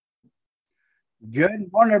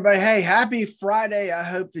Good morning, everybody. Hey, happy Friday. I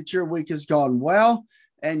hope that your week has gone well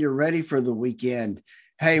and you're ready for the weekend.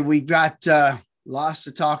 Hey, we got lots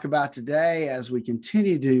to talk about today as we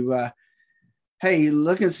continue to,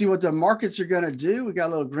 look and see what the markets are going to do. We got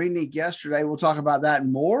a little green ink yesterday. We'll talk about that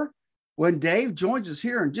and more when Dave joins us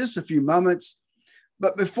here in just a few moments.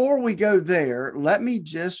 But before we go there, let me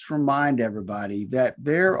just remind everybody that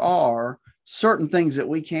there are certain things that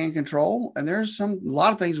we can control, and there's a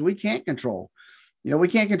lot of things we can't control. We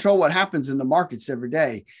can't control what happens in the markets every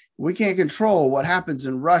day. We can't control what happens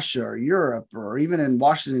in Russia or Europe or even in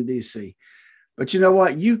Washington, D.C. But you know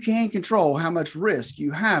what? You can control how much risk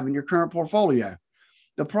you have in your current portfolio.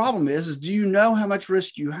 The problem is do you know how much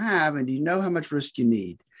risk you have and do you know how much risk you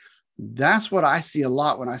need? That's what I see a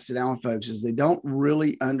lot when I sit down with folks is they don't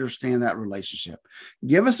really understand that relationship.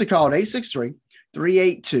 Give us a call at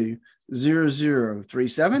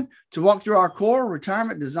 863-382-0037 to walk through our core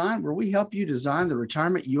retirement design, where we help you design the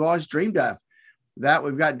retirement you always dreamed of. With that,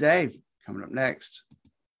 we've got Dave coming up next.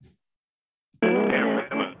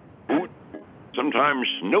 Sometimes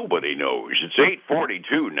nobody knows. It's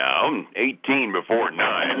 8:42 now, 18 before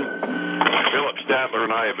 9. Phillip Statler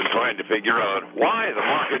and I have been trying to figure out why the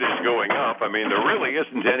market is going up. I mean, there really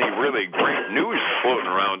isn't any really great news floating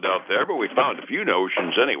around out there, but we found a few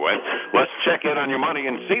notions anyway. Let's check in on your money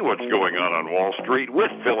and see what's going on Wall Street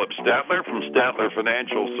with Phillip Statler from Statler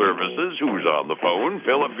Financial Services, who's on the phone.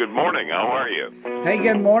 Phillip, good morning. How are you? Hey,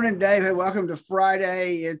 good morning, Dave. Hey, welcome to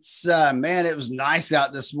Friday. It's, it was nice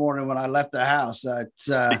out this morning when I left the house. It's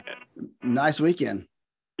a nice weekend.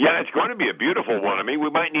 Yeah, it's going to be a beautiful one. I mean, we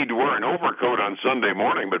might need to wear an overcoat on Sunday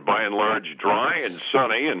morning, but by and large, dry and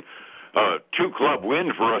sunny and two-club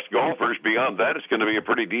win for us golfers. Beyond that, it's going to be a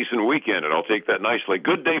pretty decent weekend, and I'll take that nicely.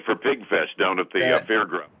 Good day for Pig Fest down at the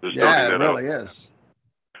fairground. Yeah, it really is.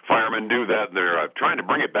 Firemen do that. They're trying to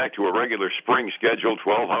bring it back to a regular spring schedule,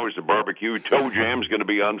 12 hours of barbecue. Toe Jam's going to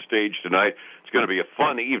be on stage tonight. It's going to be a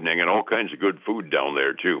fun evening and all kinds of good food down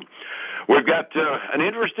there, too. We've got an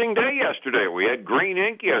interesting day yesterday. We had green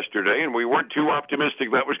ink yesterday, and we weren't too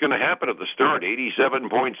optimistic that was going to happen at the start. 87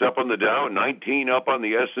 points up on the Dow, 19 up on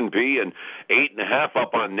the S&P, and 8.5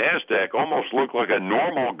 up on NASDAQ. Almost looked like a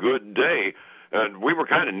normal good day. And we were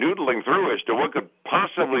kind of noodling through as to what could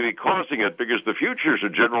possibly be causing it, because the futures are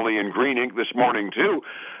generally in green ink this morning, too.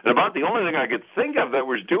 And about the only thing I could think of that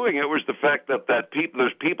was doing it was the fact that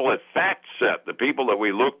those people at FactSet, the people that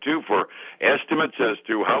we look to for estimates as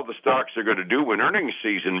to how the stocks are going to do when earnings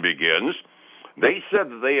season begins, they said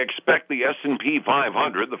that they expect the S&P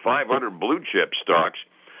 500, the 500 blue chip stocks,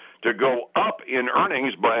 to go up in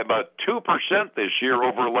earnings by about 2% this year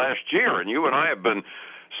over last year. And you and I have been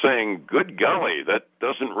saying, good golly, that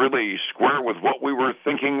doesn't really square with what we were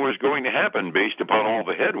thinking was going to happen based upon all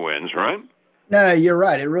the headwinds, right? No, you're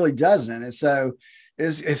right. It really doesn't. And so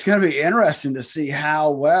it's going to be interesting to see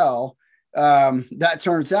how well that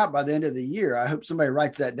turns out by the end of the year. I hope somebody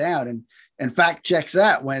writes that down and fact checks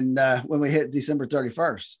that when we hit December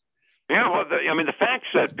 31st. Yeah, well, the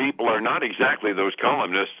FactSet people are not exactly those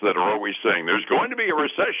columnists that are always saying there's going to be a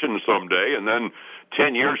recession someday, and then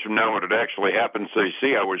 10 years from now when it actually happens, they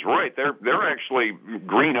see I was right. They're actually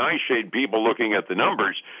green eye shade people looking at the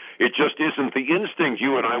numbers. It just isn't the instinct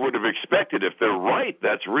you and I would have expected. If they're right,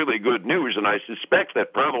 that's really good news, and I suspect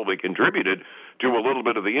that probably contributed to a little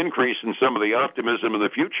bit of the increase in some of the optimism in the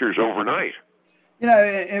futures overnight.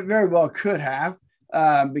 It very well could have.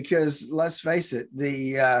 Because let's face it,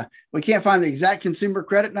 we can't find the exact consumer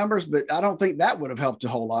credit numbers, but I don't think that would have helped a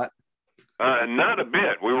whole lot. Not a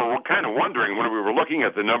bit. We were kind of wondering when we were looking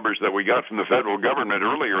at the numbers that we got from the federal government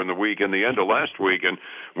earlier in the week and the end of last week, and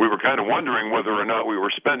we were kind of wondering whether or not we were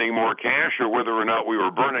spending more cash or whether or not we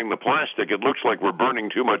were burning the plastic. It looks like we're burning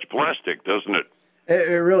too much plastic, doesn't it?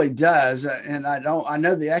 It really does. And I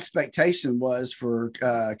know the expectation was for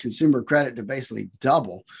consumer credit to basically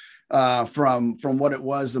double from what it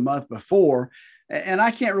was the month before. And I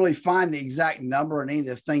can't really find the exact number in any of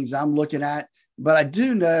the things I'm looking at, but I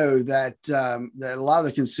do know that that a lot of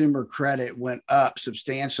the consumer credit went up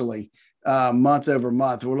substantially month over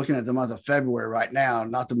month. We're looking at the month of February right now,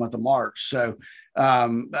 not the month of March. So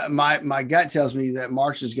my gut tells me that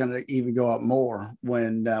March is going to even go up more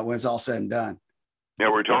when it's all said and done. Yeah,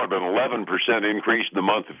 we're talking about an 11% increase in the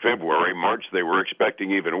month of February. March, they were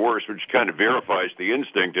expecting even worse, which kind of verifies the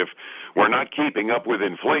instinct. If we're not keeping up with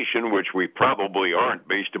inflation, which we probably aren't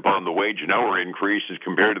based upon the wage and hour increases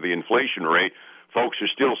compared to the inflation rate, folks are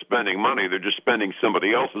still spending money. They're just spending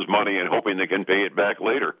somebody else's money and hoping they can pay it back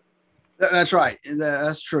later. That's right.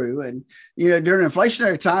 That's true. And, during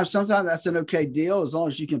inflationary times, sometimes that's an okay deal as long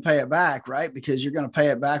as you can pay it back, right? Because you're going to pay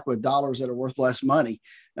it back with dollars that are worth less money.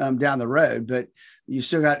 down the road. But you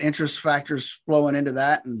still got interest factors flowing into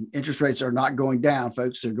that, and interest rates are not going down,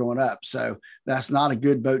 folks. They're going up. So that's not a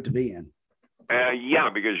good boat to be in. Yeah,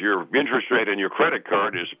 because your interest rate on your credit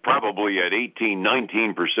card is probably at 18,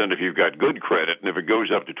 19% if you've got good credit. And if it goes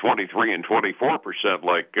up to 23 and 24%,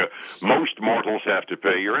 like most mortals have to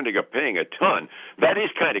pay, you're ending up paying a ton. That is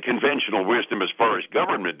kind of conventional wisdom as far as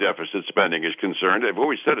government deficit spending is concerned. I've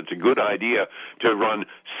always said it's a good idea to run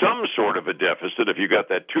some sort of a deficit if you got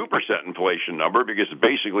that 2% inflation number, because it's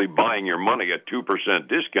basically buying your money at 2%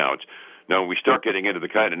 discounts. Now, we start getting into the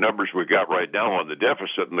kind of numbers we've got right now on the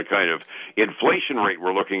deficit and the kind of inflation rate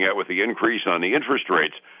we're looking at with the increase on the interest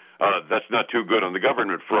rates. That's not too good on the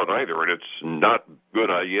government front either, and it's not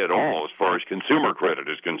good idea at all as far as consumer credit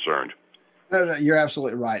is concerned. You're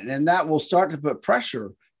absolutely right. And that will start to put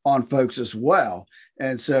pressure on folks as well.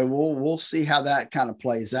 And so we'll see how that kind of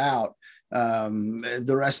plays out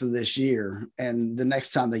the rest of this year. And the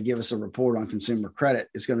next time they give us a report on consumer credit,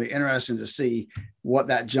 it's going to be interesting to see what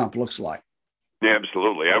that jump looks like. Yeah,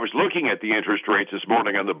 absolutely. I was looking at the interest rates this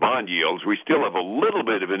morning on the bond yields. We still have a little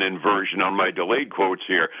bit of an inversion on my delayed quotes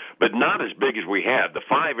here, but not as big as we had. The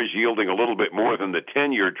 5 is yielding a little bit more than the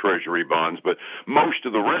 10-year Treasury bonds, but most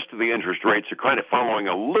of the rest of the interest rates are kind of following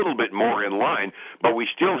a little bit more in line, but we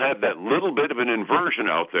still have that little bit of an inversion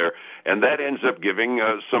out there, and that ends up giving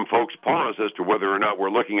some folks pause as to whether or not we're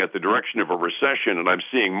looking at the direction of a recession, and I'm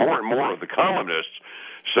seeing more and more of the columnists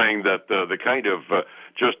saying that the kind of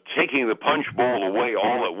just taking the punch bowl away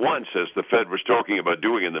all at once, as the Fed was talking about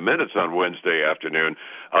doing in the minutes on Wednesday afternoon,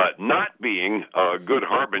 not being a good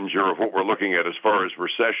harbinger of what we're looking at as far as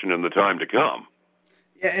recession in the time to come.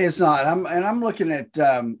 Yeah, it's not. I'm looking at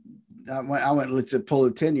I went and looked at pull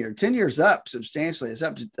the 10-year. 10 years up substantially. It's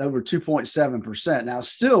up to over 2.7%. Now,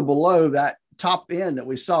 still below that top end that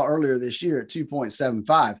we saw earlier this year at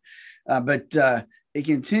 2.75. But it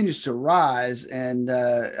continues to rise. And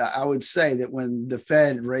I would say that when the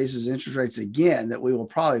Fed raises interest rates again, that we will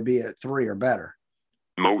probably be at 3 or better.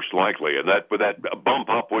 Most likely. And that bump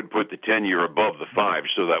up would put the 10-year above the 5.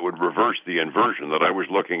 So that would reverse the inversion that I was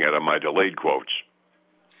looking at on my delayed quotes.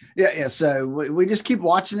 Yeah. So we just keep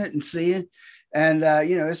watching it and seeing. And,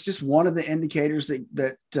 it's just one of the indicators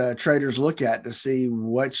that traders look at to see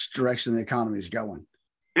which direction the economy is going.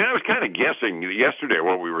 Yeah, I was kind of guessing yesterday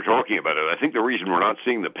while we were talking about it. I think the reason we're not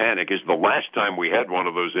seeing the panic is the last time we had one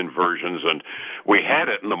of those inversions, and we had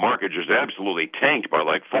it, and the market just absolutely tanked by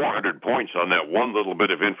like 400 points on that one little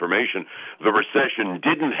bit of information. The recession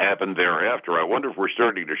didn't happen thereafter. I wonder if we're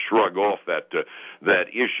starting to shrug off that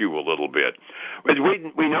issue a little bit. But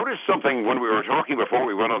we noticed something when we were talking before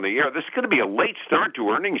we went on the air. This is going to be a late start to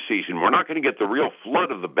earnings season. We're not going to get the real flood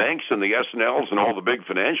of the banks and the S&Ls and all the big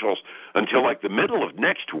financials until like the middle of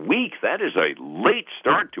next week. That is a late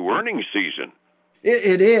start to earnings season.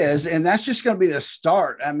 It is, and that's just going to be the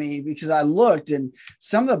start. I mean, because I looked, and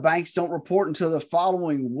some of the banks don't report until the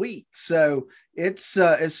following week, so it's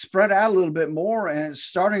spread out a little bit more, and it's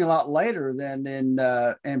starting a lot later than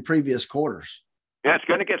in previous quarters. Yeah, it's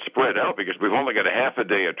going to get spread out because we've only got a half a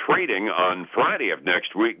day of trading on Friday of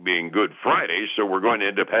next week being Good Friday, so we're going to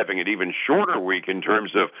end up having an even shorter week in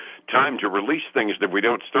terms of time to release things that we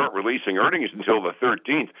don't start releasing earnings until the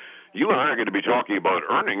 13th. You and I are going to be talking about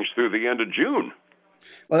earnings through the end of June.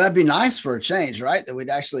 Well, that'd be nice for a change, right? That we'd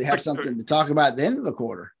actually have something to talk about at the end of the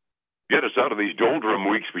quarter. Get us out of these doldrum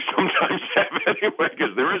weeks we sometimes have anyway,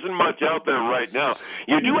 because there isn't much out there right now.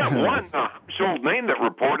 You do have one household name that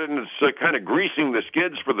reported, and it's kind of greasing the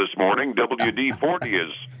skids for this morning. WD-40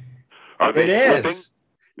 is. Are they slipping?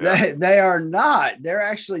 Yeah. They are not. They're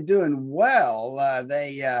actually doing well.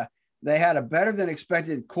 They had a better than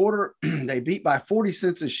expected quarter. They beat by 40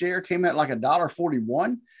 cents a share, came at like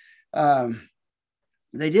 $1.41.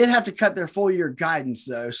 They did have to cut their full year guidance,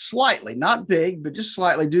 though, slightly, not big, but just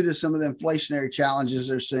slightly due to some of the inflationary challenges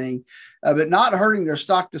they're seeing, but not hurting their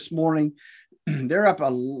stock this morning. They're up a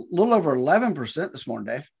little over 11% this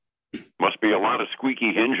morning, Dave. Must be a lot of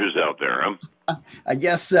squeaky hinges out there, huh? I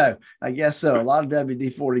guess so. A lot of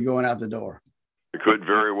WD-40 going out the door. It could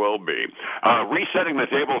very well be. Resetting the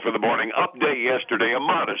table for the morning. Up day yesterday, a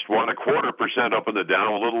modest 1.25% up in the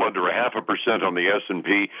Dow, a little under 0.5% on the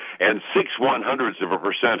S&P, and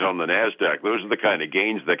 0.06% on the Nasdaq. Those are the kind of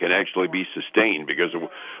gains that can actually be sustained because it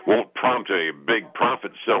won't prompt a big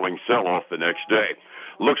profit-selling sell-off the next day.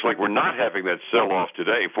 Looks like we're not having that sell-off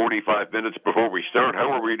today. 45 minutes before we start.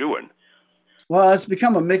 How are we doing? Well, it's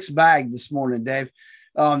become a mixed bag this morning, Dave.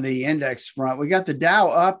 On the index front, we got the Dow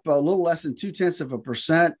up a little less than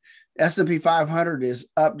 0.2%. S&P 500 is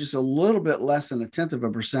up just a little bit less than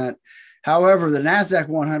 0.1%. However, the NASDAQ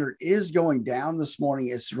 100 is going down this morning.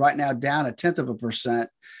 It's right now down 0.1%.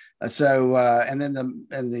 And then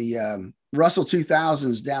the Russell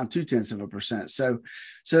 2000 is down 0.2%.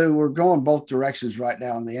 So we're going both directions right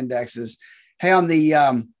now on the indexes. Hey, on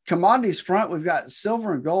the commodities front, we've got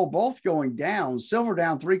silver and gold both going down. Silver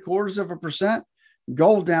down 0.75%,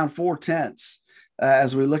 gold down 0.4.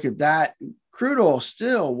 As we look at that, crude oil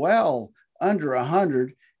still well under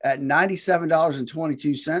 100 at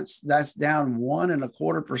 $97.22. That's down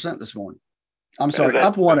 1.25% this morning. I'm sorry,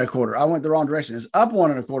 up 1.25. I went the wrong direction. It's up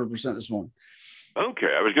 1.25% this morning.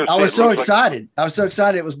 Okay, I was so excited. I was so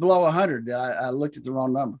excited it was below 100 that I looked at the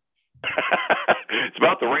wrong number. It's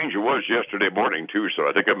about the range it was yesterday morning, too, so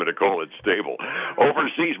I think I'm going to call it stable.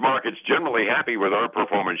 Overseas markets generally happy with our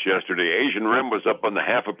performance yesterday. Asian Rim was up on the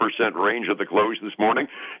 0.5% range at the close this morning.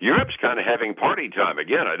 Europe's kind of having party time.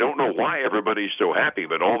 Again, I don't know why everybody's so happy,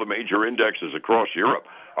 but all the major indexes across Europe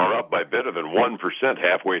are up by better than 1%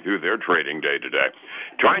 halfway through their trading day today.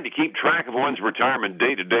 Trying to keep track of one's retirement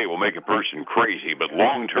day to day will make a person crazy, but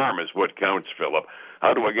long term is what counts, Phillip.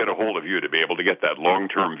 How do I get a hold of you to be able to get that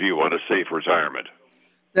long-term view on a safe retirement?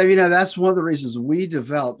 Dave, that's one of the reasons we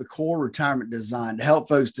developed the core retirement design to help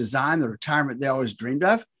folks design the retirement they always dreamed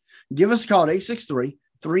of. Give us a call at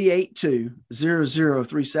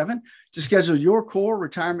 863-382-0037 to schedule your core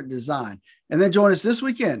retirement design. And then join us this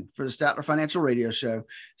weekend for the Statler Financial Radio Show,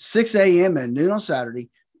 6 a.m. and noon on Saturday,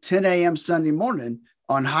 10 a.m. Sunday morning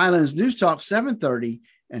on Highlands News Talk 730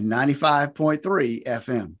 and 95.3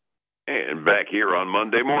 FM. And back here on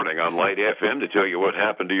Monday morning on Light FM to tell you what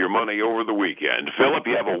happened to your money over the weekend. Phillip,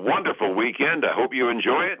 you have a wonderful weekend. I hope you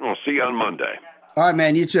enjoy it, and we'll see you on Monday. All right,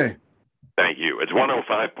 man. You too. Thank you. It's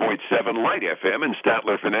 105.7 Light FM and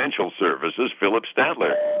Statler Financial Services, Phillip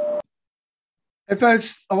Statler. Hey,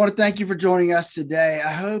 folks, I want to thank you for joining us today.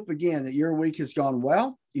 I hope, again, that your week has gone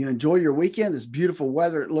well. You enjoy your weekend, this beautiful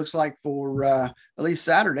weather it looks like for at least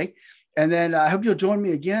Saturday. And then I hope you'll join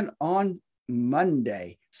me again on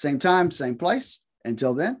Monday. Same time, same place.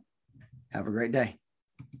 Until then, have a great day.